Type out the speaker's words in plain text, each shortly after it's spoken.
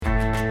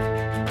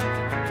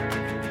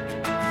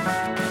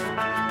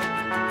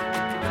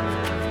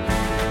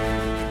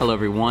Hello,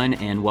 everyone,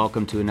 and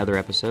welcome to another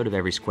episode of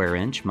Every Square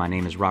Inch. My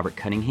name is Robert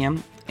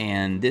Cunningham,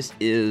 and this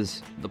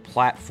is the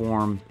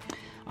platform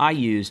I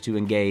use to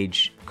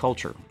engage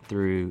culture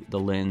through the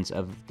lens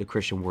of the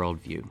Christian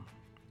worldview.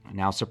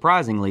 Now,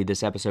 surprisingly,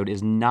 this episode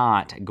is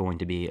not going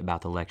to be about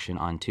the election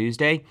on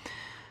Tuesday.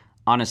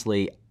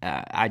 Honestly,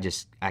 I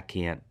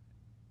can't.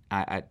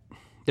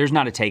 There's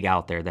not a take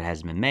out there that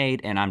hasn't been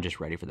made, and I'm just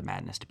ready for the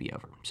madness to be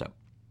over. So,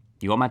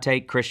 you want my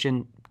take,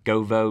 Christian?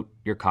 Go vote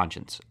your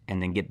conscience,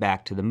 and then get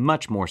back to the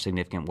much more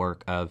significant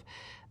work of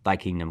thy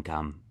kingdom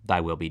come, thy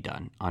will be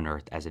done on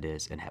earth as it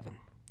is in heaven.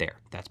 There,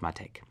 that's my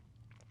take.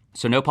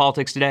 So no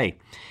politics today.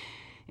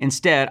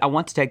 Instead, I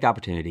want to take the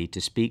opportunity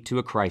to speak to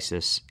a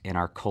crisis in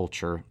our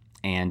culture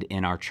and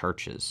in our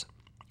churches,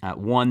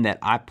 one that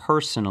I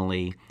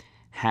personally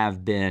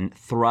have been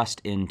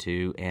thrust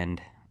into, and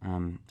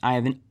I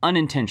have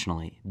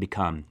unintentionally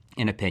become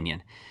an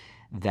opinion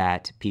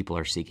that people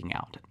are seeking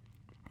out.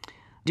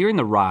 During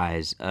the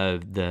rise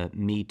of the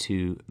Me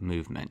Too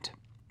movement,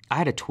 I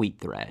had a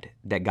tweet thread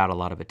that got a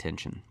lot of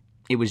attention.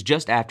 It was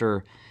just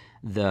after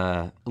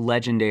the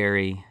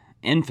legendary,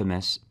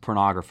 infamous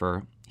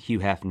pornographer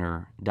Hugh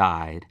Hefner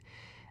died.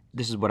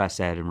 This is what I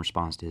said in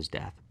response to his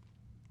death.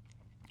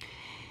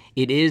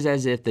 It is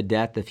as if the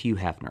death of Hugh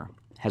Hefner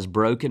has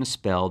broken a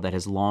spell that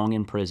has long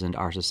imprisoned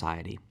our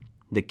society.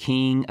 The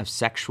king of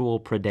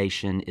sexual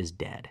predation is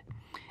dead,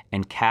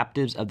 and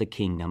captives of the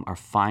kingdom are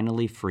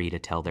finally free to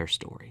tell their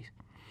stories.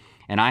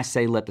 And I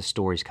say, let the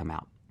stories come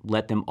out.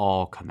 Let them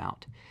all come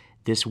out.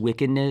 This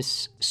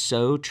wickedness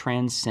so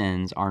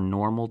transcends our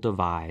normal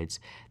divides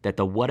that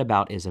the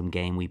whataboutism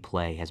game we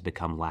play has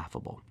become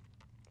laughable.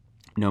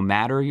 No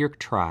matter your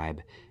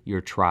tribe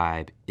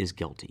is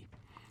guilty.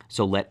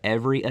 So let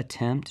every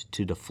attempt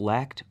to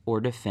deflect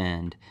or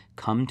defend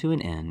come to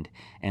an end,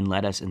 and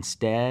let us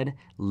instead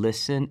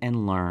listen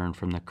and learn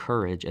from the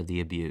courage of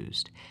the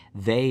abused.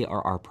 They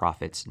are our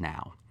prophets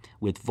now,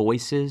 with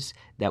voices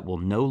that will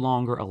no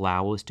longer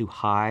allow us to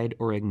hide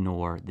or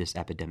ignore this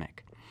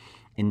epidemic.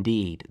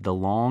 Indeed, the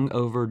long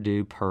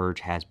overdue purge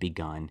has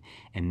begun,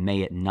 and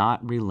may it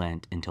not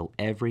relent until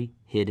every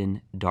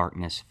hidden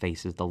darkness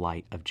faces the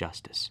light of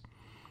justice.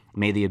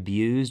 May the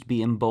abused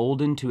be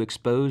emboldened to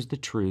expose the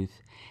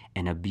truth,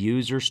 and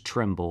abusers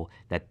tremble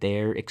that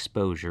their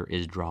exposure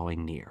is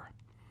drawing near.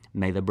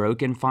 May the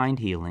broken find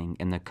healing,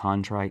 and the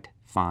contrite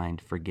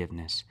find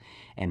forgiveness.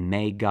 And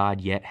may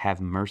God yet have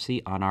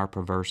mercy on our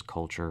perverse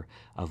culture,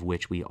 of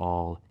which we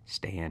all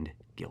stand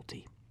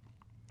guilty.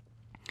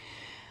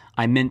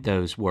 I meant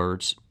those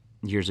words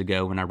years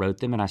ago when I wrote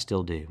them, and I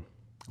still do.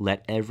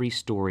 Let every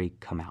story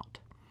come out.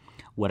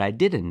 What I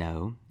didn't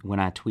know when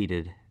I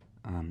tweeted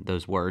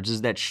those words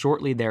is that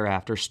shortly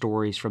thereafter,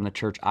 stories from the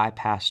church I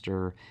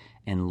pastor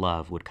and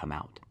love would come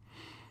out.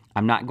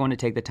 I'm not going to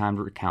take the time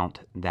to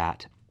recount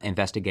that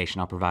investigation.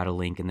 I'll provide a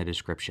link in the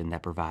description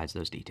that provides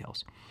those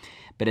details.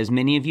 But as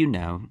many of you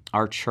know,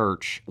 our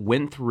church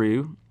went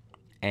through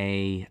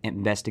an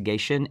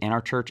investigation, and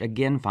our church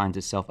again finds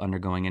itself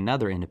undergoing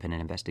another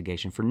independent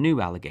investigation for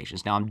new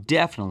allegations. Now, I'm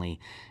definitely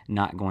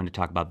not going to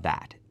talk about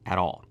that at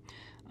all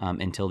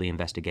until the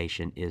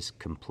investigation is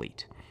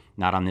complete,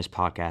 not on this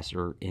podcast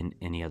or in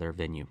any other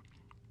venue.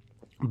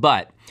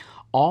 But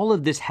all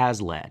of this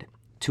has led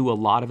to a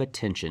lot of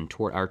attention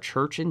toward our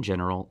church in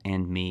general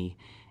and me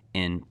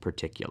in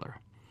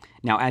particular.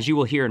 Now, as you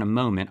will hear in a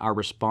moment, our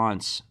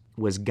response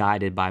was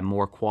guided by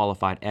more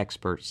qualified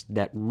experts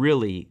that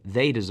really,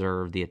 they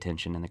deserve the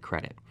attention and the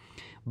credit.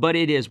 But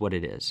it is what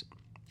it is.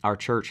 Our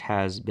church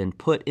has been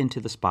put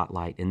into the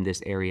spotlight in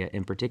this area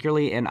in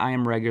particularly, and I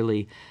am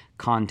regularly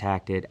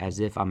contacted as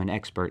if I'm an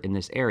expert in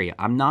this area.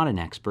 I'm not an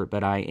expert,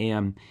 but I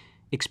am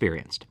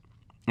experienced.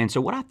 And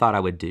so what I thought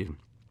I would do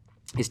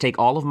is take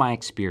all of my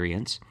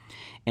experience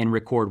and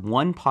record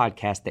one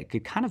podcast that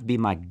could kind of be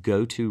my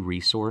go-to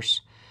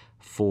resource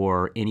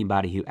for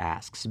anybody who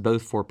asks,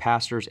 both for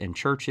pastors and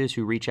churches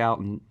who reach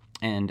out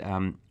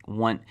and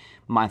want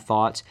my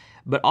thoughts,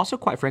 but also,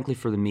 quite frankly,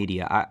 for the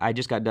media. I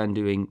just got done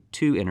doing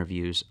 2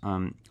 interviews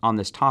on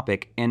this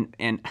topic,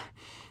 and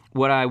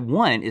what I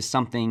want is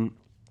something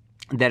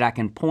that I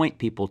can point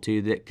people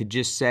to that could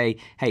just say,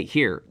 hey,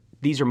 here,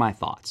 these are my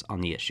thoughts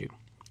on the issue.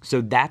 So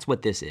that's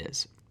what this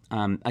is.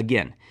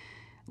 Again,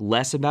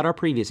 less about our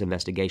previous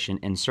investigation,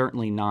 and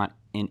certainly not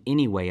in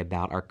any way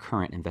about our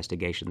current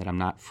investigation that I'm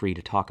not free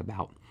to talk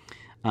about.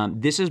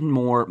 This is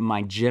more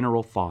my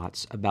general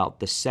thoughts about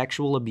the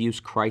sexual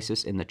abuse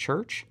crisis in the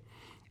church,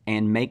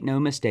 and make no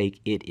mistake,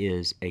 it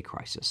is a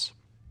crisis.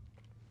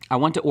 I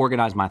want to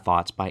organize my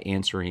thoughts by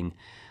answering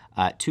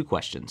 2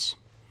 questions.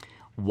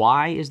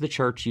 Why is the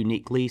church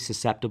uniquely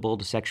susceptible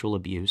to sexual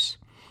abuse?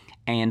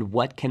 And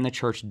what can the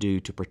church do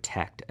to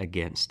protect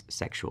against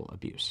sexual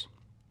abuse?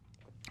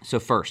 So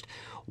first,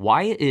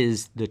 why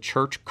is the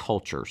church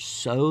culture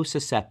so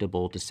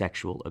susceptible to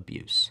sexual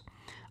abuse?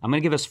 I'm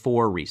going to give us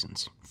 4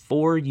 reasons,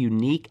 4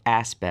 unique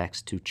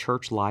aspects to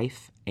church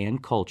life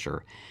and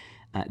culture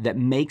that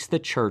makes the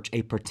church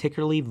a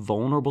particularly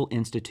vulnerable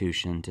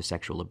institution to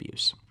sexual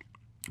abuse.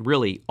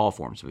 Really, all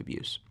forms of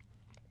abuse.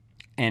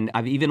 And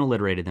I've even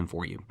alliterated them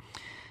for you.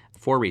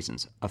 4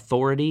 reasons: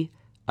 authority,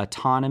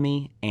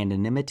 autonomy,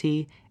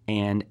 anonymity,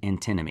 and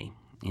antinomy.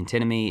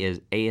 Antinomy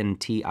is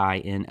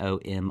Antinomy.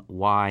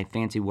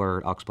 Fancy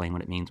word. I'll explain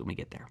what it means when we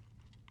get there.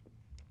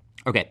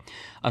 Okay,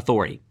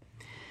 authority.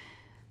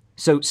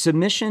 So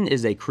submission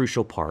is a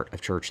crucial part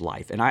of church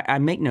life, and I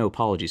make no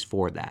apologies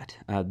for that.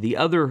 The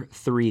other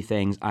 3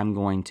 things I'm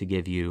going to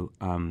give you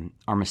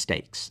are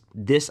mistakes.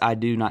 This I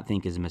do not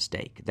think is a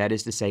mistake. That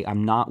is to say,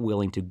 I'm not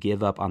willing to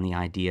give up on the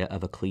idea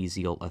of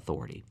ecclesial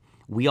authority.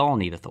 We all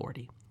need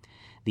authority.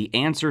 The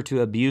answer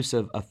to abuse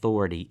of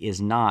authority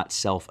is not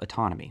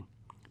self-autonomy,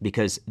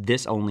 because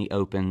this only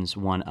opens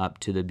one up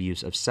to the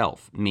abuse of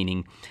self,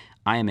 meaning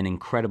I am an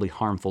incredibly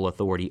harmful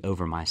authority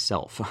over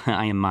myself.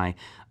 I am my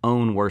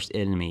own worst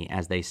enemy,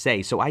 as they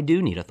say. So I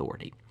do need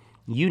authority.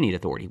 You need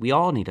authority. We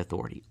all need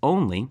authority.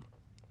 Only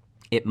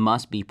it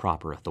must be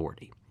proper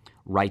authority.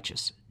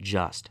 Righteous,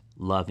 just,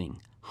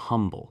 loving,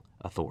 humble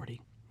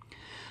authority.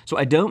 So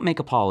I don't make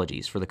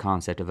apologies for the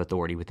concept of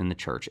authority within the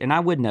church. And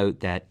I would note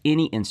that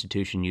any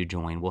institution you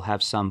join will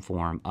have some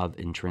form of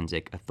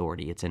intrinsic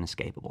authority. It's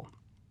inescapable.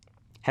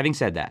 Having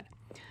said that,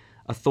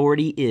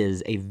 authority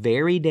is a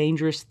very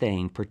dangerous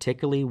thing,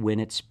 particularly when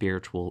it's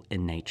spiritual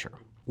in nature.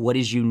 What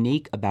is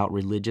unique about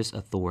religious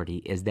authority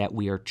is that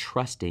we are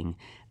trusting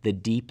the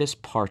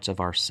deepest parts of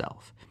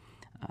ourself,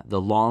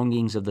 the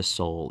longings of the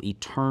soul,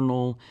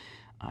 eternal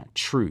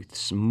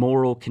truths,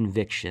 moral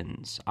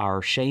convictions,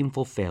 our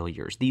shameful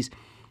failures.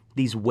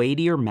 These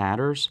weightier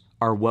matters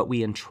are what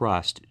we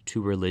entrust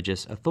to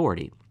religious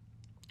authority,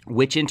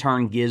 which in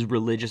turn gives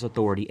religious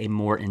authority a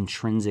more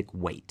intrinsic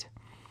weight.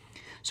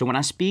 So when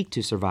I speak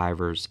to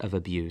survivors of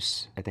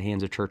abuse at the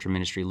hands of church or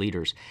ministry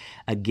leaders,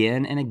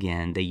 again and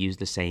again, they use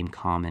the same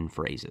common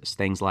phrases.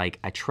 Things like,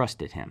 I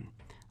trusted him.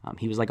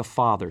 He was like a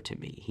father to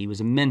me. He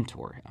was a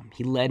mentor.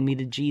 He led me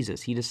to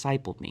Jesus. He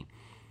discipled me.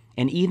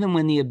 And even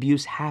when the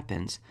abuse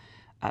happens,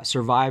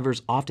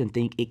 survivors often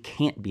think it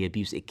can't be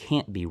abuse. It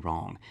can't be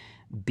wrong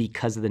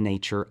because of the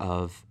nature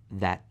of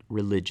that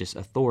religious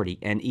authority.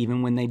 And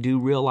even when they do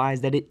realize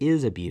that it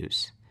is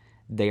abuse,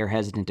 they are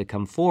hesitant to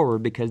come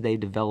forward because they've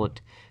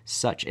developed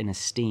such an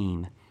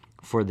esteem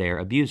for their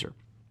abuser.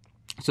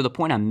 So the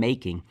point I'm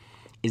making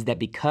is that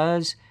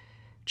because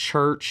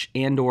church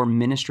and or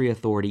ministry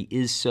authority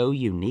is so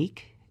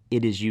unique,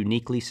 it is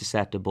uniquely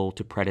susceptible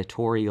to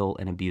predatorial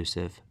and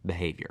abusive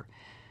behavior,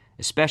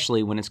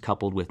 especially when it's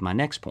coupled with my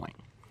next point,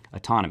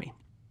 autonomy.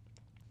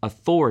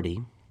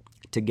 Authority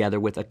together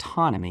with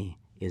autonomy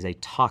is a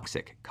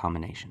toxic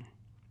combination.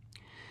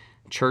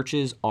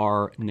 Churches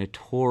are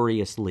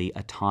notoriously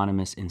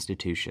autonomous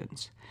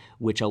institutions,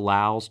 which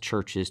allows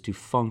churches to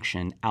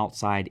function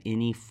outside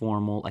any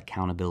formal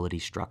accountability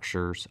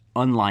structures,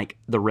 unlike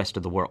the rest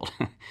of the world.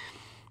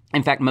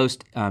 In fact,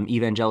 most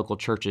evangelical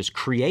churches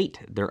create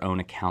their own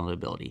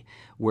accountability,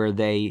 where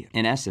they,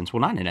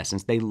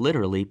 they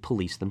literally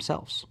police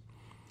themselves.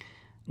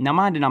 Now,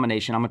 my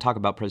denomination, I'm going to talk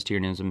about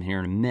Presbyterianism here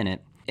in a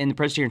minute. In the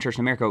Presbyterian Church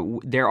in America,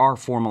 there are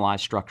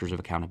formalized structures of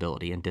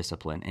accountability and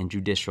discipline and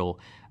judicial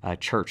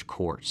church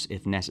courts,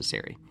 if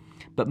necessary.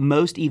 But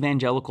most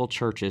evangelical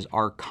churches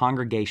are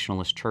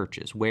congregationalist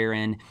churches,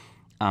 wherein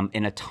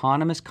an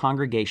autonomous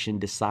congregation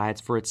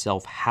decides for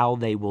itself how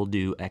they will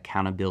do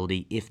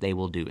accountability, if they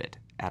will do it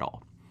at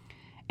all.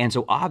 And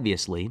so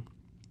obviously,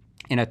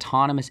 an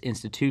autonomous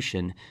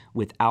institution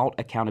without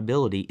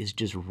accountability is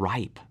just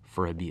ripe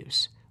for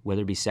abuse,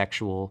 whether it be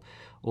sexual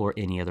or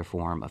any other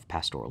form of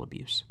pastoral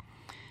abuse.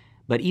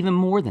 But even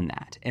more than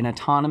that, an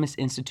autonomous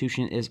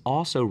institution is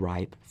also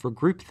ripe for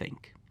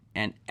groupthink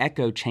and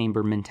echo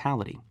chamber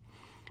mentality,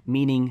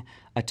 meaning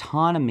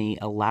autonomy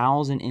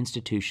allows an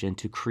institution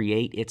to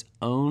create its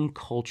own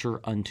culture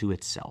unto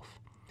itself,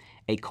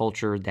 a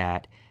culture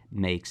that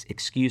makes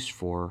excuse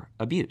for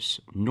abuse,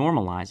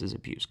 normalizes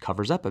abuse,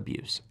 covers up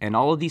abuse, and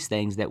all of these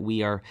things that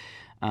we are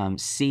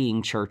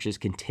seeing churches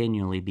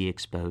continually be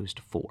exposed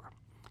for.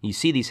 You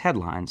see these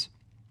headlines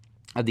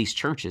of these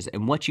churches,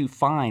 and what you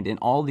find in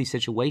all these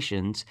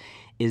situations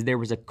is there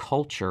was a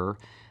culture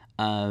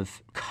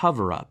of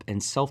cover-up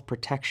and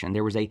self-protection.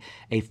 There was a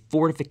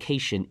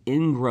fortification,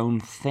 ingrown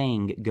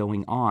thing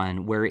going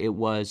on where it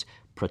was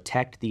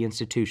protect the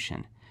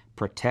institution,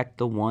 protect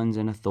the ones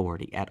in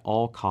authority at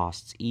all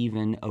costs,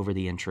 even over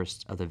the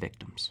interests of the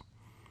victims.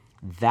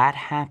 That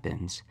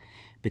happens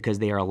because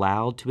they are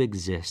allowed to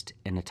exist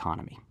in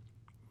autonomy.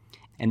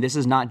 And this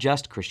is not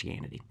just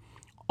Christianity.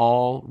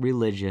 All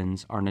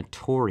religions are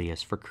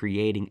notorious for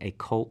creating a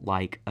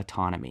cult-like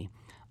autonomy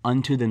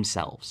unto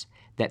themselves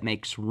that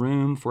makes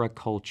room for a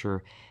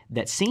culture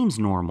that seems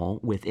normal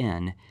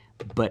within,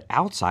 but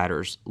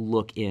outsiders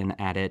look in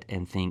at it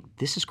and think,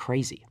 this is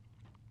crazy.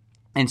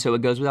 And so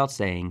it goes without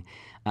saying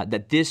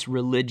that this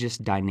religious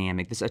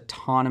dynamic, this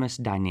autonomous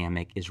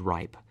dynamic, is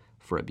ripe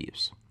for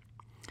abuse.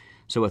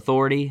 So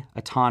authority,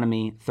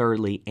 autonomy,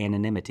 thirdly,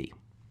 anonymity.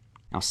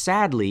 Now,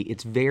 sadly,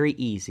 it's very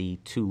easy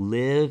to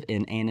live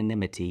in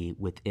anonymity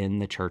within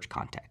the church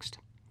context.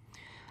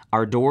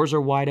 Our doors are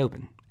wide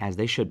open, as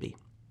they should be.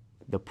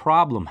 The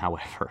problem,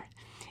 however,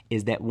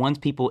 is that once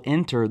people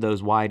enter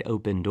those wide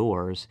open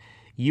doors,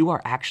 you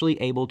are actually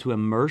able to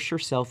immerse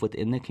yourself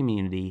within the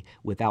community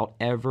without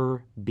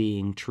ever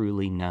being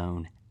truly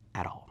known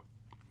at all.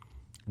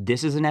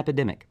 This is an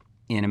epidemic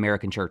in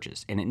American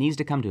churches, and it needs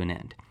to come to an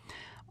end.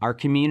 Our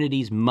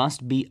communities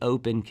must be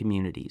open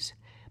communities,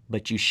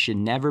 but you should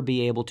never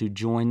be able to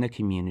join the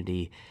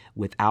community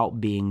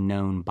without being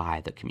known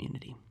by the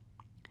community.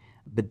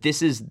 But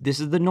this is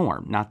the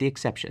norm, not the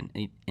exception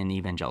in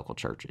evangelical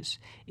churches.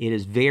 It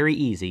is very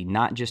easy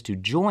not just to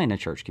join a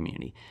church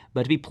community,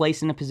 but to be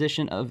placed in a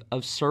position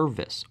of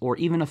service or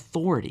even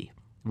authority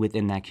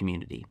within that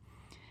community,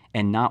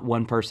 and not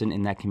one person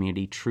in that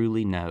community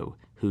truly know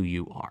who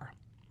you are.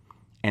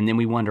 And then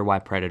we wonder why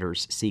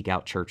predators seek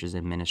out churches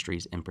and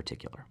ministries in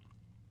particular.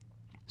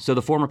 So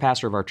the former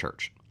pastor of our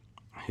church,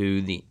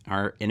 who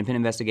our independent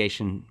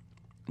investigation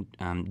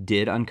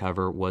did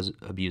uncover was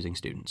abusing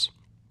students,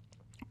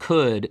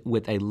 could,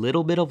 with a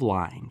little bit of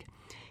lying,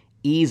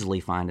 easily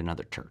find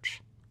another church,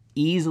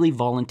 easily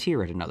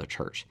volunteer at another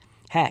church,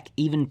 heck,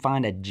 even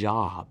find a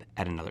job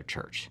at another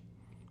church,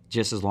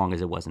 just as long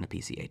as it wasn't a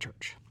PCA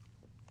church.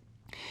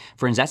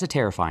 Friends, that's a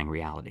terrifying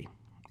reality,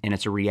 and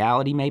it's a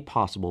reality made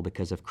possible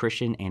because of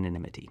Christian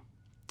anonymity.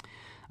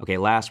 Okay,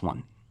 last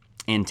one,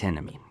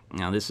 antinomy.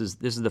 Now, this is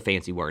the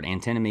fancy word.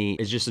 Antinomy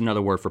is just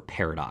another word for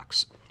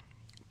paradox.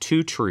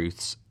 Two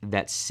truths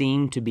that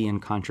seem to be in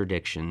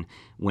contradiction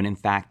when in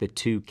fact the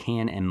two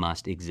can and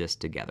must exist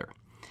together.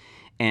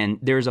 And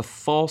there's a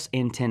false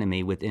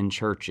antinomy within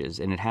churches,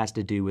 and it has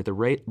to do with the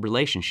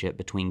relationship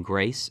between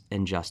grace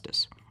and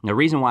justice. Now, the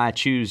reason why I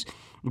choose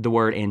the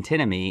word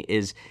antinomy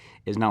is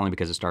not only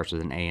because it starts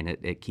with an A and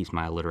it keeps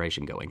my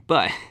alliteration going,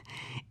 but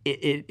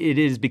it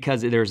is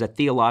because there's a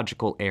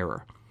theological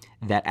error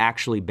that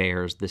actually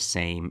bears the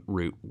same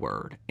root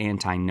word,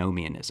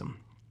 antinomianism.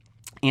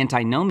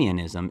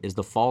 Antinomianism is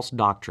the false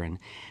doctrine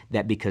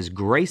that because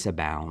grace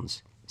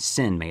abounds,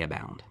 sin may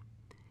abound.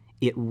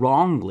 It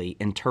wrongly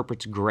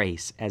interprets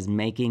grace as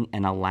making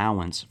an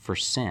allowance for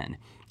sin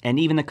and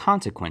even the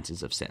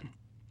consequences of sin.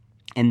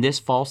 And this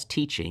false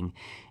teaching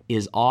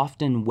is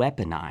often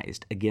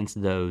weaponized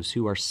against those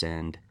who are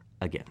sinned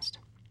against.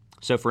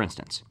 So, for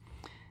instance,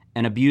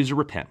 an abuser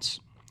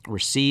repents,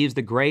 receives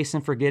the grace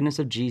and forgiveness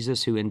of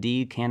Jesus, who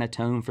indeed can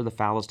atone for the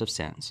foulest of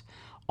sins.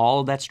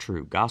 All that's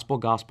true. Gospel,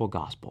 gospel,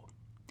 gospel.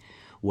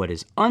 What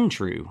is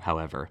untrue,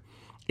 however,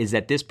 is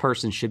that this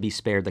person should be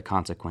spared the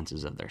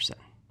consequences of their sin.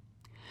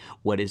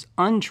 What is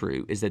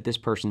untrue is that this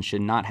person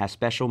should not have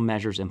special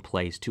measures in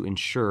place to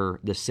ensure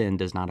the sin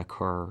does not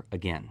occur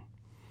again.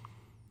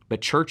 But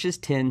churches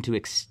tend to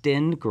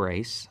extend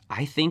grace,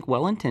 I think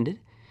well-intended,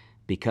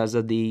 because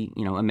of the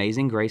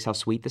amazing grace, how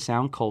sweet the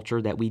sound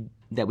culture that we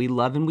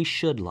love and we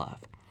should love.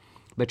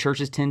 But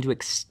churches tend to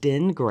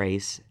extend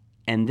grace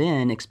and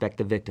then expect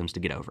the victims to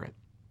get over it.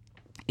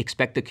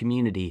 Expect the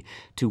community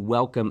to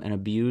welcome an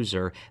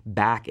abuser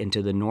back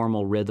into the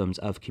normal rhythms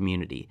of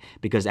community.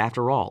 Because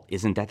after all,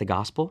 isn't that the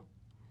gospel?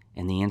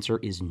 And the answer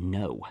is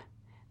no.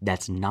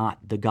 That's not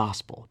the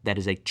gospel. That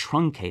is a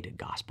truncated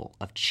gospel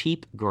of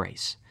cheap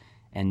grace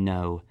and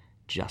no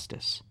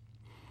justice.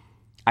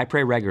 I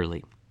pray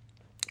regularly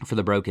for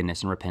the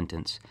brokenness and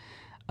repentance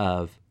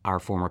of our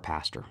former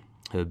pastor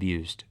who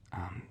abused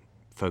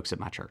folks at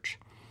my church.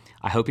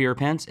 I hope he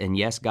repents, and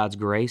yes, God's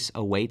grace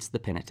awaits the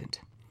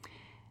penitent.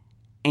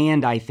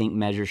 And I think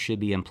measures should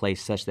be in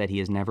place such that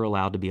he is never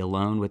allowed to be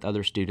alone with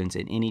other students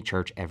in any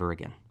church ever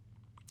again.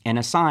 And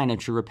a sign of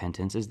true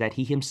repentance is that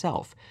he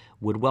himself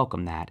would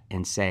welcome that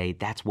and say,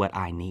 that's what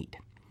I need.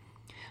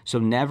 So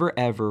never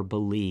ever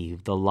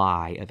believe the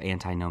lie of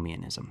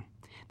antinomianism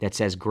that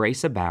says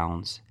grace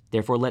abounds,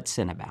 therefore let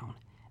sin abound.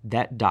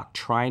 That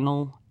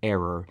doctrinal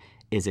error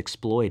is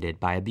exploited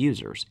by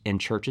abusers in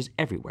churches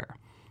everywhere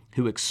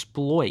who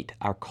exploit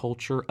our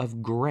culture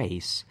of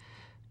grace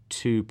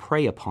to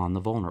prey upon the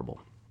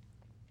vulnerable.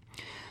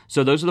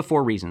 So those are the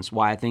four reasons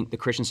why I think the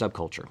Christian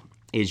subculture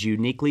is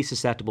uniquely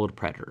susceptible to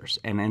predators.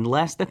 And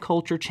unless the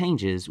culture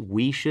changes,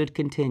 we should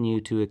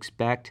continue to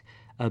expect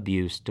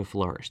abuse to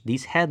flourish.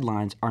 These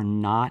headlines are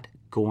not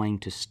going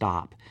to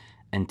stop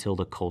until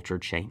the culture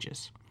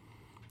changes.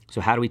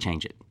 So how do we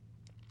change it?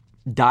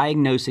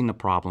 Diagnosing the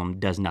problem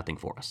does nothing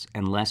for us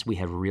unless we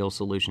have real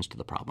solutions to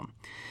the problem.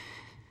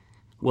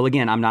 Well,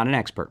 again, I'm not an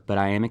expert, but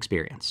I am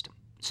experienced.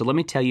 So let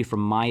me tell you from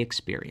my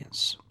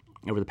experience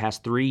over the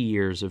past 3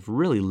 years of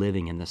really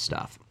living in this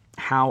stuff,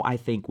 how I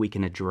think we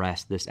can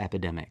address this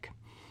epidemic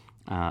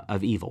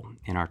of evil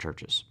in our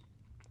churches.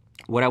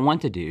 What I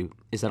want to do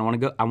is that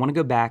I want to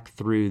go back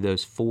through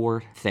those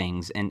four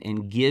things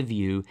and give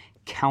you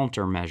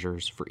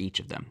countermeasures for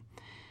each of them.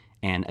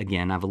 And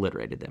again, I've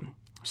alliterated them.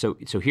 So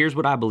here's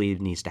what I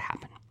believe needs to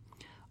happen.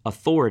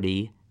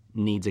 Authority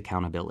needs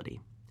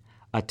accountability.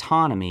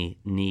 Autonomy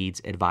needs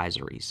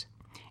advisories.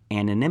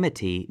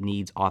 Anonymity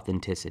needs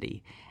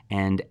authenticity.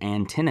 And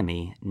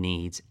antinomy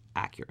needs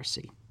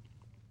accuracy.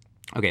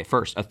 Okay,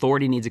 first,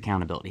 authority needs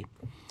accountability.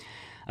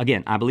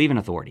 Again, I believe in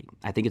authority.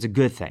 I think it's a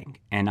good thing,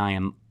 and I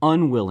am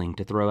unwilling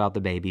to throw out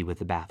the baby with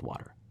the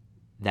bathwater.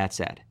 That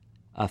said,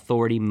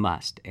 Authority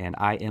must, and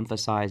I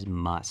emphasize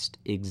must,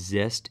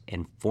 exist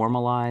in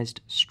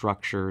formalized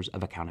structures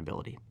of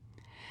accountability.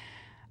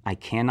 I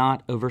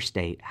cannot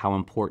overstate how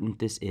important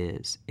this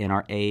is in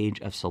our age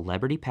of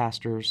celebrity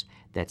pastors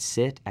that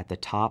sit at the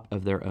top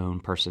of their own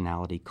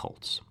personality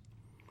cults.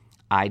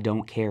 I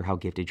don't care how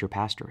gifted your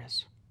pastor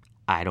is.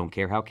 I don't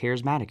care how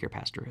charismatic your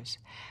pastor is.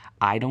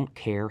 I don't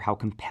care how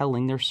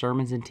compelling their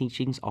sermons and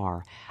teachings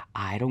are.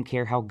 I don't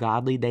care how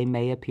godly they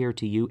may appear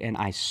to you, and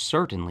I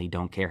certainly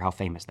don't care how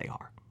famous they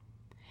are.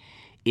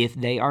 If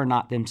they are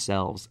not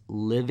themselves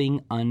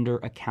living under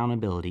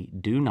accountability,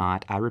 do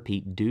not, I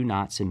repeat, do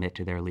not submit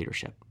to their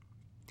leadership.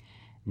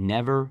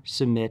 Never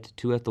submit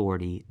to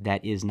authority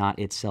that is not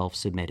itself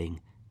submitting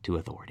to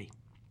authority.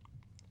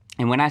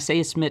 And when I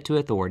say submit to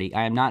authority,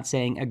 I am not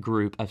saying a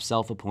group of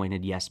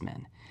self-appointed yes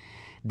men.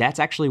 That's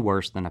actually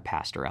worse than a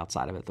pastor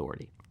outside of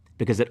authority,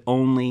 because it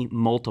only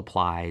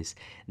multiplies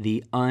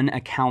the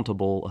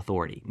unaccountable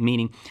authority,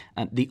 meaning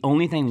the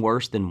only thing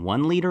worse than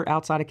one leader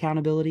outside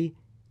accountability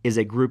is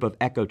a group of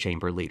echo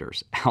chamber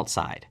leaders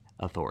outside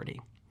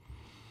authority.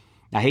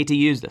 I hate to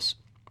use this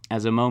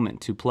as a moment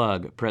to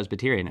plug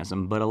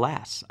Presbyterianism, but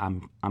alas,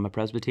 I'm a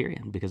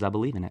Presbyterian because I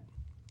believe in it.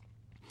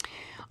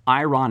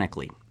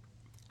 Ironically,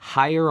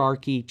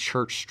 hierarchy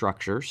church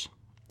structures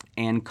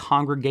and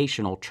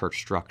congregational church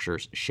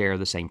structures share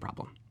the same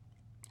problem.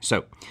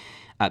 So,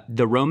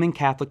 the Roman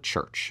Catholic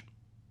Church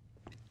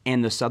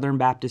and the Southern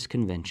Baptist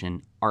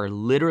Convention are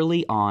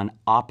literally on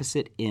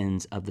opposite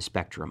ends of the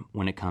spectrum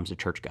when it comes to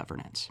church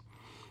governance.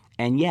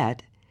 And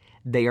yet,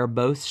 they are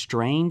both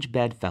strange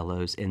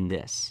bedfellows in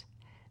this.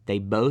 They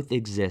both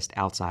exist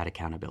outside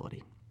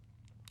accountability.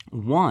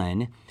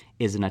 One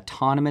is an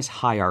autonomous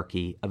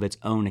hierarchy of its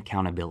own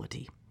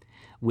accountability,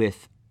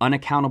 with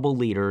unaccountable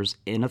leaders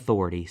in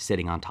authority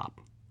sitting on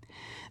top.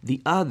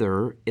 The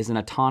other is an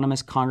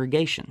autonomous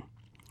congregation,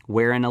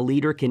 wherein a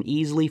leader can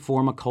easily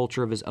form a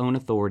culture of his own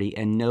authority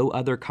and no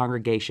other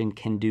congregation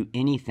can do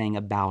anything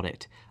about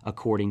it,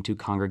 according to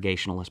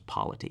Congregationalist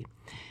polity.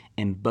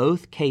 In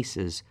both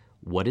cases,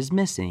 what is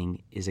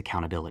missing is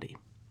accountability.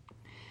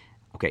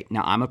 Okay,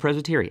 now I'm a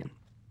Presbyterian.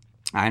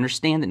 I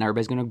understand that not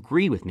everybody's going to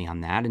agree with me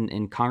on that,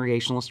 and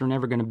Congregationalists are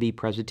never going to be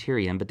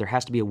Presbyterian, but there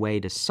has to be a way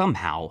to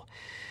somehow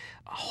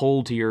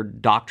hold to your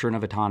doctrine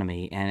of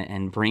autonomy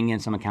and bring in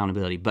some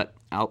accountability. But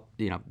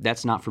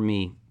that's not for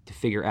me to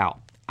figure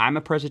out. I'm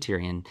a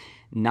Presbyterian,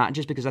 not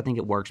just because I think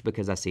it works,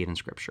 because I see it in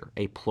Scripture.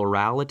 A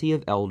plurality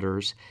of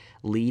elders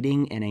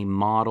leading in a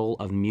model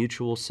of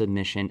mutual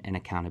submission and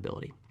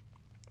accountability.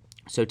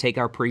 So take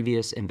our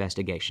previous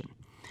investigation.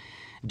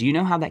 Do you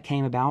know how that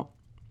came about?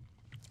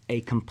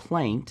 A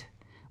complaint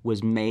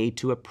was made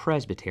to a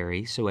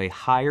presbytery, so a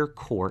higher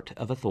court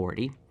of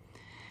authority.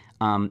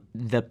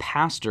 The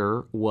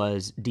pastor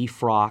was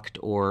defrocked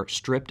or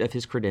stripped of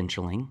his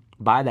credentialing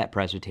by that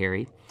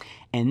presbytery,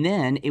 and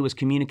then it was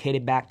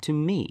communicated back to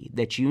me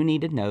that you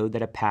need to know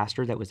that a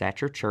pastor that was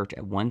at your church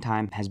at one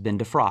time has been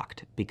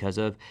defrocked because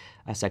of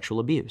sexual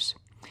abuse.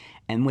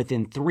 And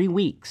within 3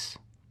 weeks,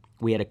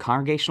 we had a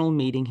congregational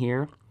meeting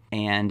here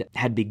and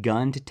had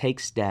begun to take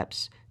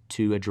steps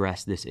to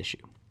address this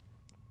issue.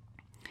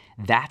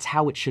 That's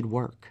how it should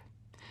work.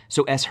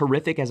 So as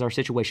horrific as our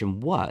situation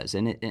was,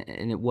 and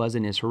it was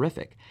and is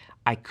horrific,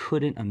 I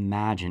couldn't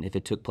imagine if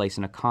it took place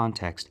in a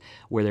context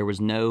where there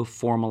was no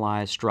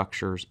formalized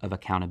structures of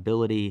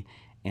accountability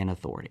and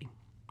authority.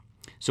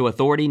 So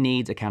authority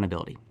needs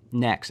accountability.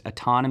 Next,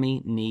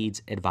 autonomy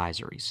needs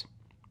advisories.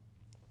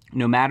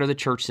 No matter the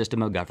church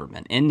system of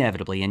government,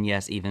 inevitably, and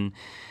yes, even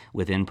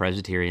within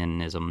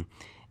Presbyterianism,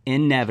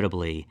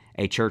 inevitably,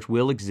 a church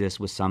will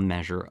exist with some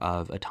measure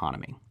of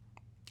autonomy.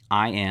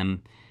 I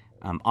am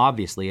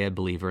obviously a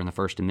believer in the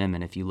First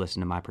Amendment. If you listen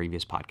to my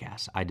previous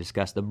podcasts, I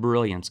discuss the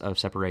brilliance of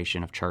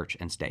separation of church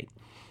and state.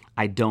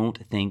 I don't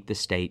think the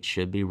state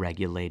should be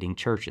regulating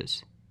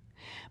churches.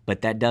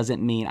 But that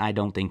doesn't mean I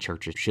don't think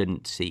churches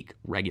shouldn't seek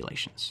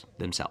regulations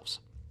themselves.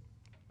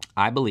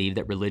 I believe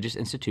that religious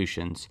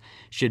institutions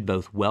should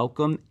both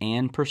welcome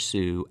and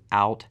pursue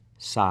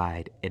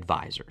outside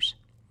advisors,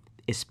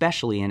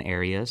 especially in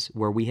areas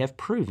where we have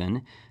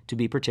proven to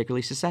be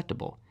particularly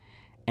susceptible.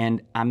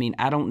 And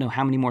I don't know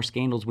how many more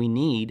scandals we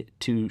need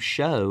to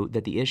show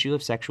that the issue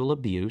of sexual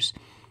abuse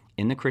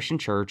in the Christian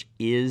church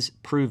is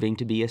proving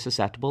to be a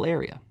susceptible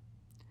area.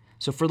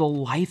 So for the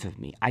life of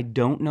me, I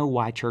don't know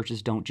why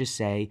churches don't just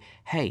say,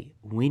 hey,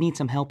 we need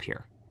some help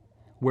here.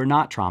 We're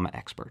not trauma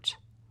experts.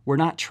 We're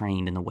not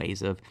trained in the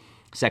ways of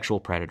sexual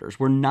predators.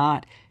 We're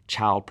not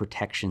child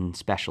protection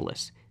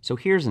specialists. So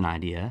here's an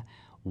idea.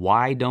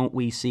 Why don't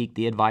we seek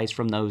the advice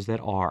from those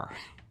that are?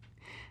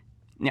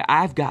 Now,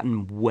 I've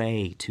gotten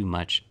way too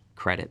much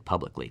credit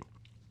publicly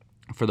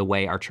for the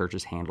way our church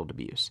has handled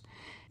abuse,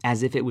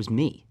 as if it was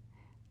me.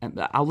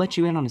 I'll let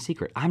you in on a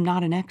secret. I'm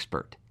not an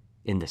expert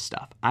in this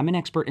stuff. I'm an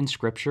expert in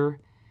Scripture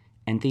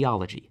and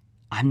theology.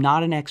 I'm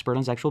not an expert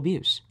on sexual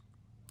abuse.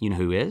 You know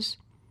who is?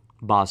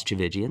 Boz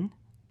Tchividjian,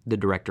 the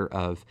director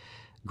of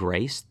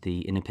Grace,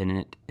 the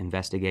independent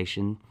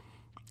investigation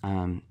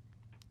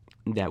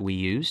that we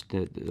used,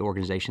 the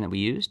organization that we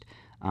used.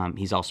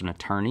 He's also an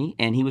attorney,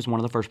 and he was one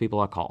of the first people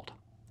I called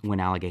when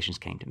allegations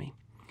came to me.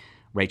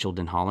 Rachel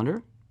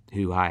Denhollander,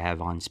 who I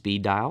have on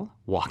speed dial,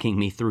 walking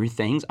me through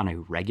things on a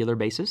regular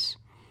basis.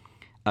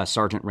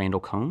 Sergeant Randall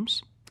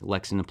Combs,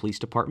 Lexington Police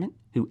Department,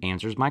 who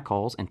answers my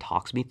calls and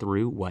talks me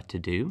through what to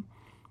do.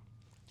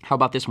 How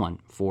about this one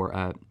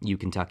for you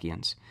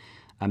Kentuckians?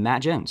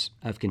 Matt Jones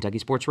of Kentucky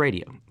Sports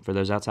Radio. For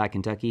those outside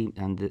Kentucky,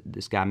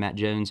 this guy, Matt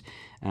Jones,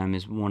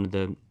 is one of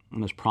the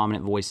most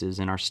prominent voices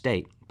in our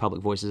state,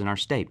 public voices in our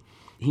state.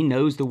 He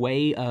knows the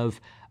way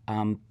of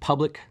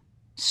public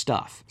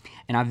stuff.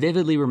 And I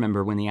vividly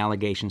remember when the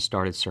allegations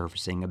started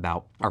surfacing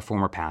about our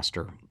former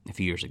pastor a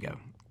few years ago,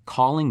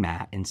 calling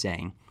Matt and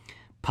saying,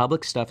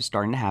 public stuff is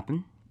starting to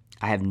happen.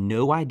 I have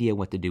no idea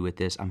what to do with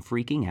this. I'm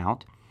freaking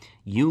out.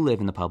 You live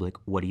in the public.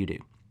 What do you do?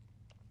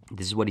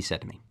 This is what he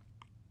said to me.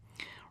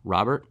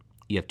 Robert,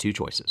 you have two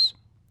choices.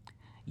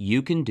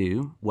 You can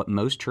do what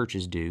most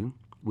churches do,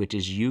 which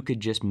is you could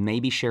just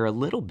maybe share a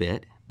little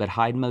bit, but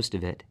hide most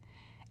of it,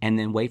 and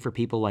then wait for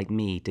people like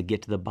me to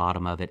get to the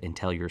bottom of it and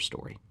tell your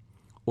story.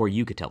 Or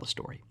you could tell the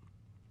story.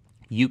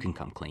 You can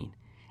come clean.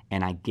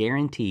 And I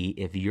guarantee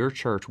if your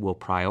church will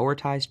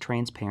prioritize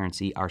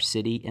transparency, our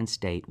city and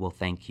state will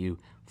thank you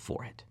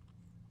for it.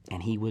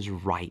 And he was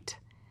right.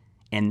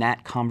 And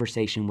that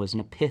conversation was an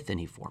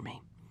epiphany for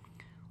me.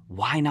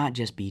 Why not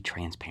just be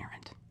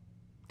transparent?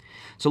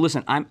 So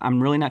listen,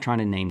 I'm really not trying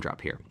to name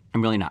drop here.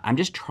 I'm really not. I'm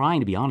just trying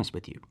to be honest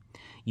with you.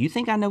 You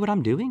think I know what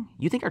I'm doing?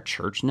 You think our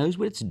church knows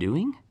what it's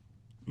doing?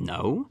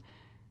 No.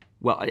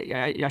 Well,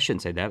 I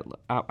shouldn't say that.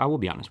 I will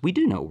be honest. We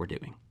do know what we're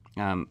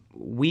doing.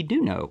 We do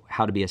know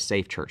how to be a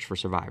safe church for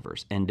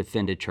survivors and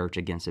defend a church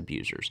against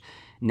abusers.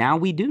 Now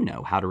we do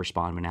know how to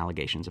respond when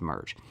allegations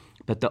emerge.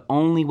 But the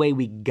only way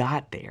we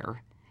got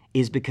there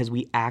is because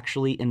we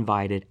actually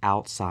invited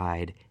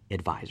outside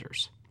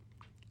advisors.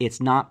 It's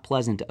not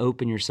pleasant to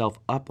open yourself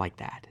up like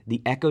that.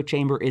 The echo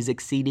chamber is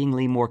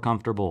exceedingly more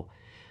comfortable,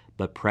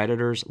 but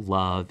predators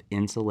love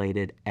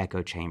insulated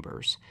echo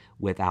chambers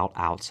without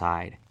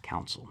outside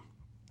counsel.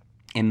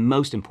 And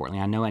most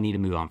importantly, I know I need to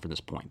move on from this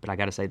point, but I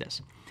got to say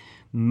this.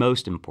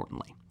 Most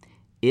importantly,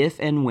 if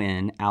and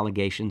when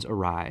allegations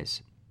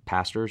arise,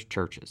 pastors,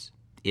 churches,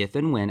 if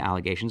and when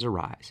allegations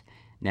arise,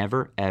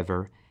 never,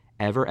 ever,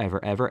 ever,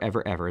 ever, ever,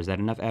 ever, ever, is that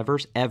enough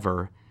evers?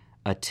 Ever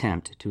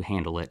attempt to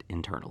handle it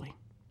internally.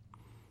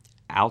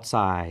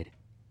 Outside,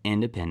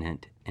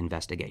 independent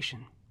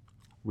investigation.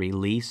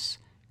 Release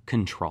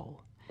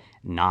control.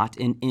 Not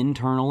an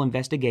internal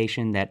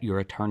investigation that your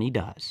attorney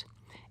does.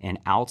 An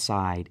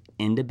outside,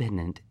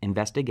 independent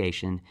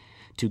investigation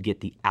to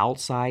get the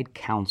outside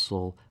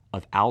counsel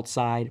of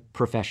outside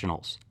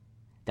professionals.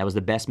 That was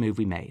the best move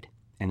we made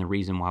and the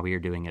reason why we are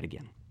doing it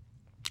again.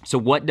 So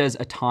what does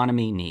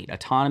autonomy need?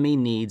 Autonomy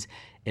needs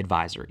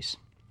advisories.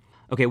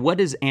 Okay, what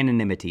does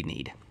anonymity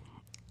need?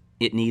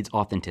 It needs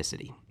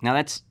authenticity. Now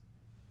this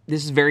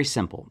is very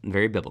simple and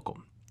very biblical.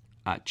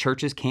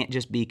 Churches can't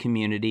just be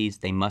communities,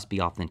 they must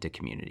be authentic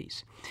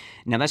communities.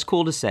 Now that's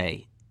cool to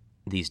say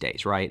these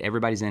days, right?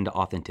 Everybody's into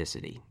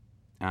authenticity.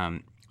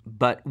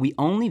 But we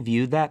only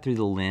view that through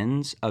the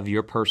lens of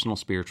your personal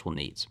spiritual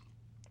needs.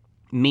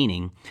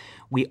 Meaning,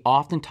 we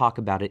often talk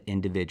about it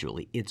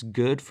individually. It's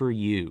good for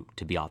you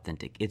to be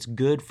authentic. It's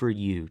good for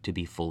you to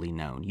be fully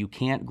known. You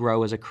can't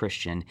grow as a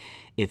Christian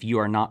if you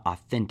are not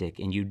authentic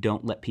and you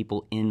don't let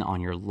people in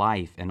on your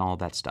life and all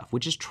that stuff,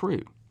 which is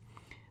true.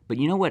 But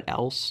you know what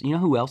else? You know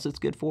who else it's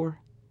good for?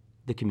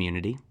 The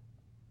community.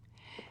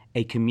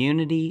 A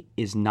community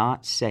is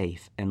not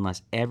safe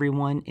unless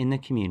everyone in the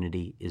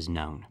community is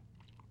known.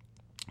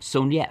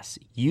 So yes,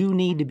 you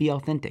need to be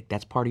authentic.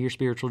 That's part of your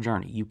spiritual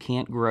journey. You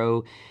can't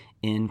grow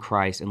in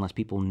Christ unless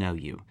people know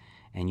you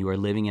and you are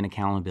living in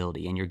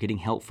accountability and you're getting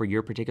help for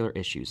your particular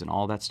issues and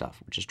all that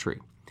stuff, which is true.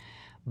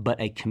 But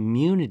a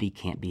community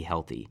can't be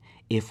healthy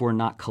if we're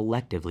not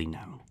collectively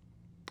known.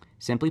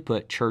 Simply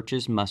put,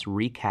 churches must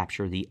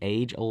recapture the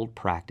age-old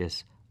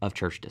practice of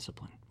church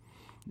discipline.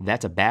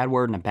 That's a bad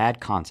word and a bad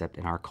concept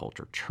in our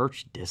culture,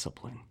 church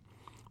discipline.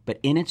 But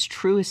in its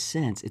truest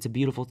sense, it's a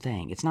beautiful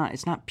thing. It's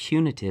not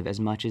punitive as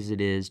much as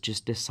it is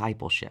just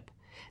discipleship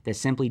that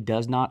simply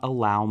does not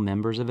allow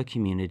members of a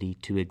community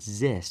to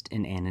exist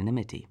in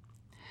anonymity.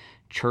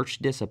 Church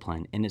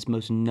discipline, in its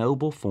most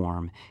noble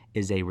form,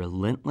 is a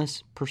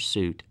relentless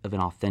pursuit of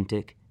an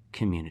authentic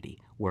community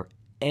where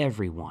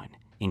everyone,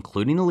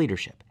 including the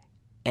leadership,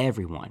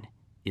 everyone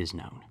is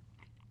known.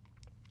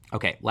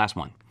 Okay, last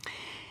one.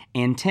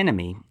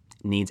 Antinomy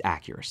needs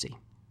accuracy.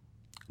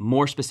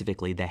 More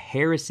specifically, the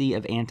heresy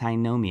of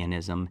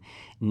antinomianism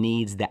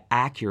needs the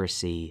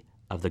accuracy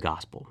of the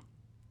gospel.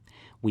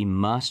 We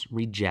must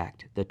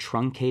reject the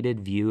truncated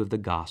view of the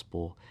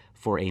gospel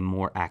for a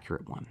more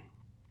accurate one.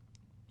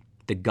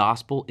 The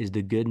gospel is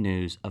the good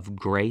news of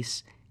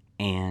grace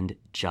and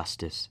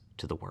justice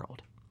to the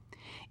world.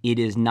 It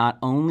is not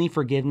only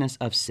forgiveness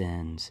of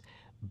sins,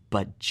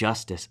 but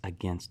justice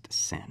against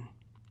sin.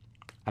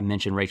 I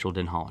mentioned Rachel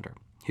Denhollander,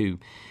 who,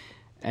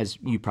 as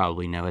you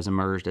probably know, has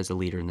emerged as a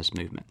leader in this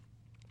movement.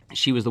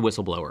 She was the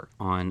whistleblower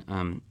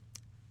on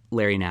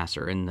Larry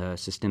Nassar and the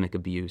systemic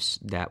abuse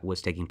that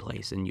was taking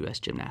place in U.S.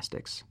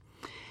 gymnastics.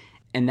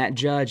 And that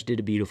judge did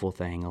a beautiful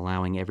thing,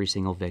 allowing every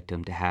single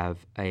victim to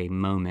have a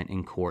moment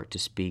in court to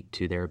speak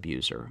to their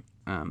abuser,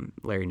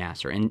 Larry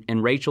Nassar.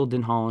 And Rachel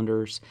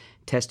Denhollander's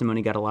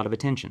testimony got a lot of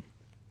attention.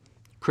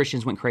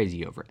 Christians went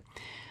crazy over it.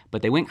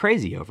 But they went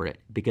crazy over it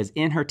because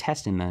in her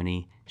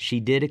testimony,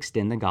 she did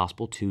extend the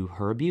gospel to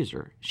her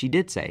abuser. She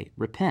did say,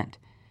 repent,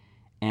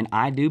 and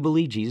I do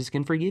believe Jesus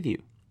can forgive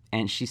you.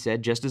 And she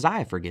said, just as I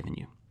have forgiven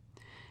you.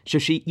 So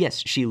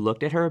she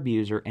looked at her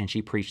abuser and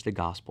she preached the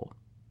gospel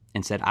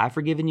and said, I've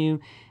forgiven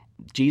you,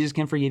 Jesus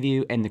can forgive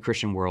you, and the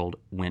Christian world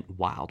went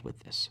wild with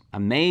this.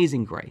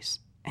 Amazing grace.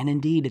 And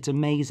indeed, it's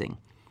amazing.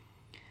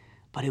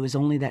 But it was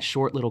only that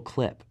short little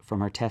clip from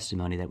her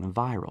testimony that went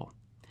viral.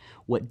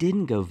 What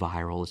didn't go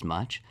viral as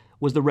much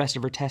was the rest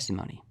of her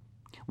testimony,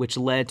 which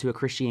led to a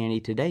Christianity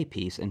Today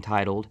piece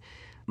entitled,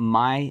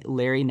 My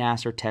Larry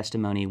Nassar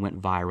Testimony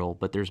Went Viral,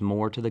 but There's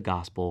More to the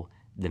Gospel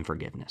Than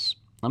Forgiveness.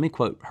 Let me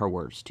quote her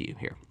words to you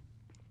here.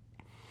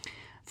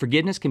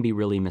 Forgiveness can be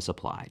really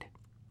misapplied.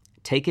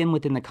 Taken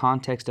within the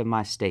context of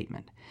my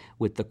statement,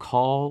 with the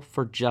call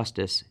for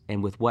justice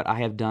and with what I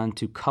have done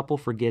to couple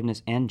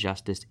forgiveness and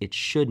justice, it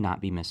should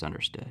not be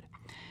misunderstood.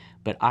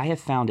 But I have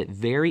found it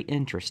very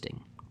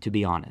interesting, to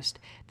be honest,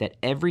 that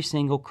every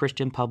single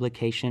Christian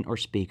publication or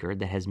speaker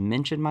that has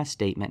mentioned my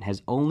statement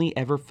has only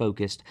ever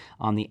focused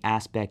on the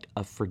aspect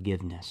of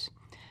forgiveness.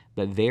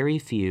 But very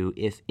few,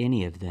 if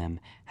any of them,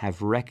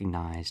 have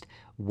recognized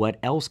what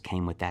else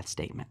came with that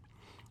statement,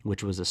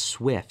 which was a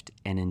swift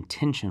and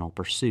intentional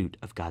pursuit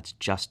of God's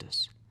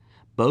justice.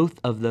 Both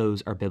of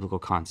those are biblical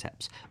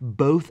concepts.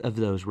 Both of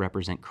those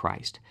represent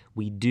Christ.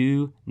 We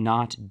do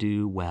not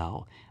do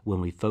well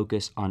when we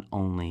focus on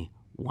only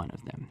one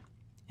of them."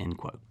 End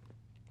quote.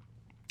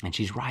 And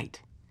she's right.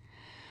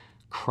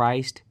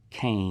 Christ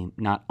came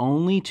not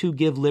only to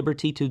give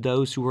liberty to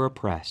those who were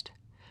oppressed,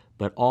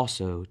 but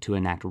also to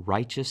enact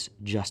righteous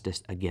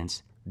justice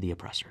against the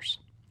oppressors.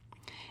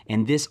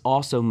 And this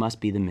also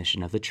must be the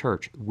mission of the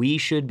church. We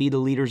should be the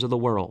leaders of the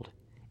world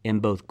in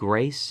both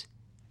grace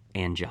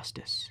and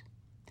justice.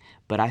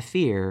 But I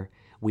fear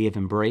we have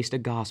embraced a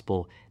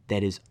gospel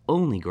that is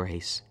only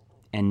grace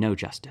and no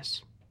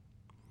justice.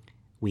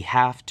 We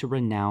have to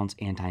renounce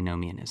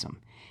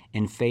antinomianism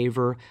in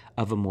favor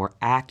of a more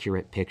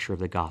accurate picture of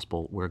the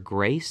gospel where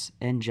grace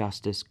and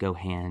justice go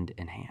hand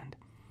in hand,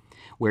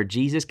 where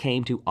Jesus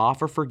came to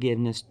offer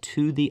forgiveness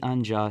to the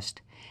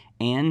unjust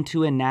and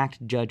to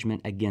enact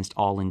judgment against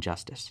all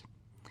injustice.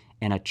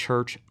 And a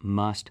church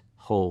must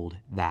hold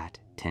that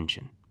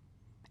tension.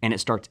 And it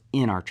starts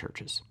in our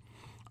churches.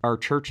 Our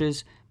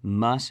churches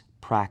must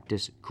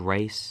practice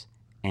grace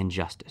and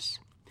justice,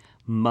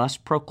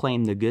 must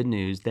proclaim the good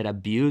news that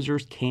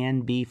abusers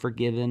can be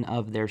forgiven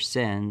of their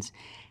sins,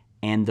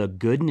 and the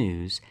good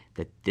news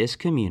that this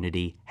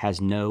community has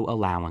no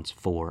allowance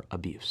for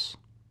abuse.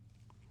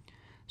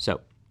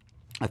 So,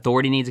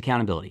 authority needs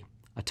accountability.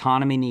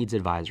 Autonomy needs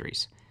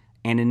advisories.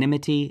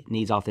 Anonymity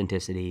needs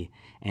authenticity.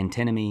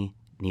 Antinomy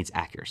needs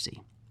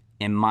accuracy.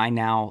 In my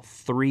now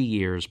 3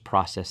 years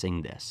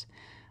processing this,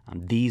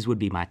 these would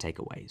be my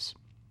takeaways.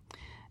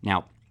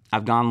 Now,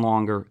 I've gone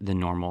longer than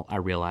normal. I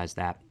realize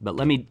that, but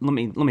let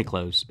me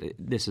close.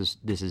 This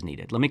is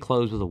needed. Let me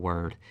close with a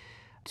word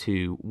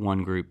to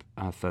one group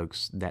of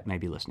folks that may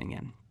be listening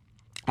in.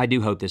 I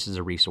do hope this is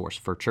a resource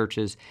for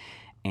churches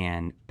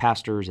and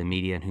pastors and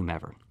media and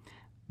whomever.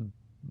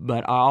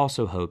 But I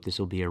also hope this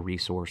will be a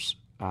resource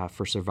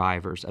for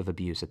survivors of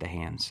abuse at the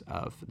hands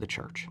of the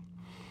church.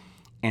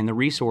 And the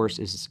resource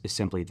is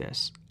simply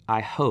this.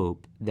 I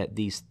hope that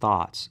these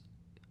thoughts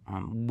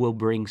will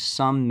bring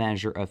some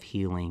measure of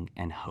healing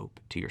and hope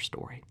to your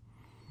story.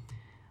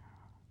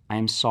 I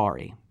am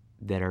sorry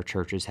that our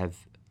churches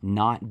have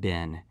not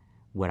been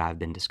what I've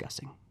been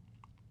discussing.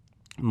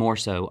 More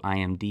so, I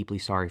am deeply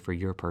sorry for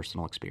your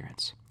personal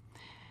experience.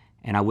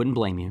 And I wouldn't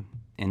blame you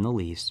in the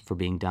least for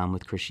being done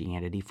with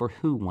Christianity, for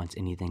who wants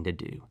anything to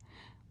do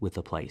with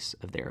the place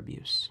of their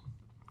abuse?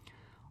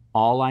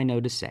 All I know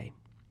to say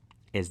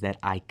is that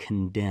I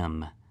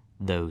condemn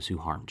those who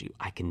harmed you.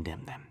 I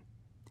condemn them.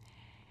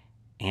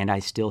 And I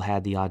still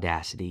had the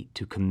audacity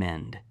to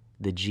commend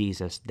the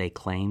Jesus they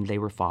claimed they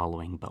were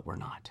following but were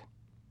not.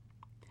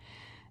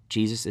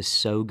 Jesus is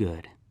so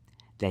good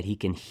that he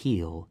can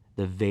heal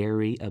the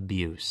very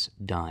abuse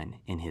done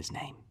in his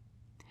name.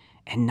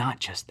 And not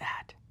just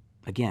that.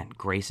 Again,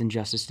 grace and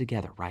justice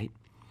together, right?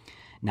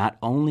 Not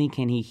only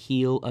can he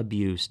heal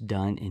abuse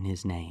done in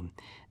his name,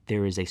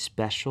 there is a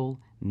special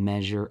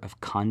measure of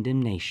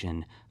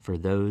condemnation for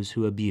those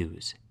who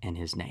abuse in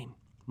his name.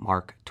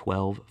 Mark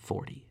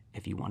 12:40,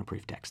 if you want to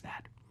proof text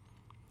that.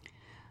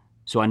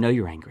 So I know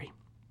you're angry,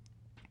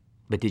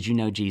 but did you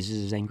know Jesus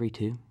is angry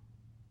too?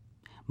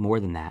 More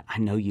than that, I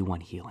know you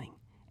want healing,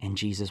 and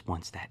Jesus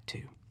wants that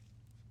too.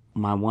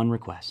 My one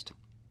request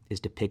is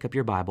to pick up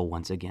your Bible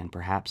once again,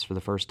 perhaps for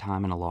the first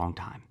time in a long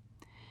time,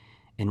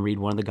 and read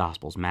one of the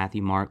Gospels,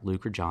 Matthew, Mark,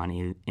 Luke, or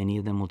John, any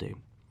of them will do,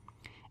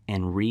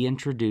 and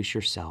reintroduce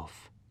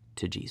yourself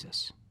to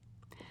Jesus.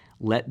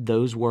 Let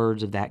those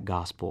words of that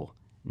Gospel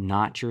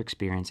not your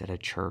experience at a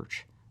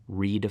church,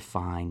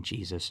 redefine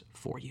Jesus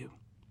for you.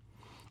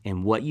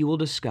 And what you will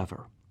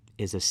discover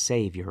is a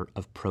Savior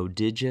of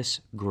prodigious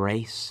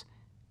grace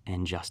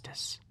and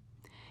justice.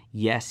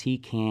 Yes, He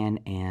can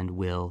and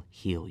will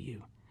heal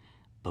you.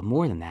 But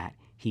more than that,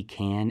 He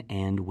can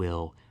and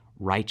will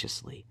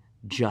righteously,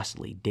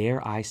 justly,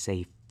 dare I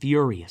say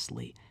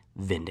furiously,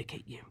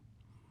 vindicate you.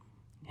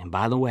 And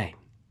by the way,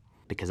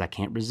 because I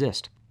can't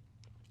resist,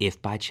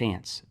 if by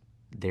chance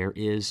there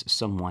is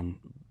someone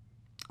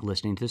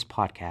listening to this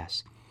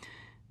podcast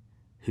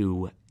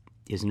who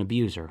is an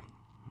abuser,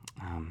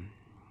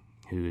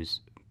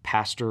 who's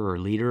pastor or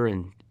leader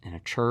in a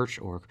church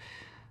or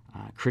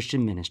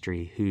Christian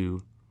ministry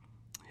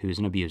who's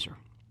an abuser,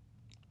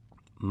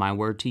 my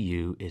word to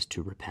you is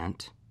to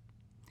repent.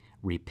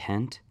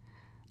 Repent,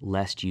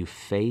 lest you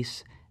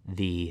face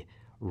the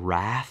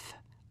wrath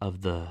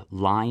of the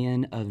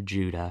Lion of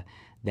Judah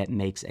that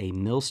makes a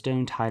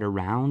millstone tied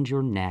around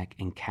your neck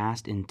and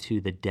cast into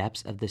the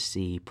depths of the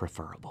sea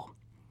preferable.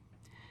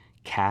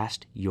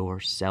 Cast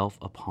yourself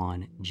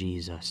upon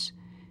Jesus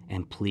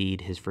and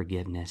plead His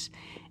forgiveness.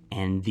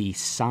 And the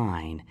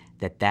sign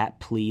that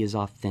that plea is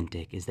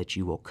authentic is that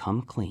you will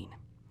come clean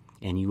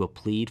and you will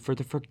plead for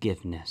the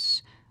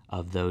forgiveness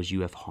of those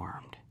you have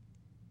harmed.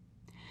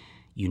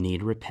 You need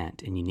to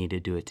repent, and you need to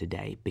do it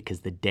today, because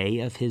the day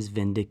of His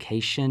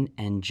vindication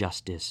and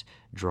justice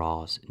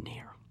draws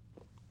near.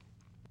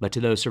 But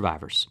to those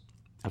survivors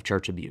of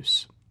church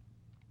abuse,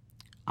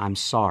 I'm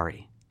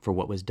sorry for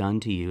what was done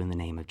to you in the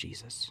name of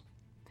Jesus.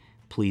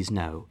 Please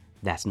know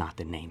that's not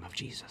the name of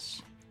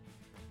Jesus.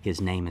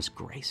 His name is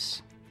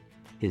grace.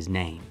 His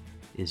name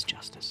is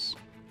justice.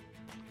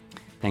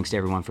 Thanks to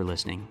everyone for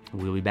listening.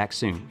 We'll be back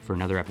soon for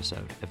another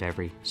episode of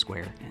Every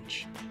Square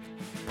Inch.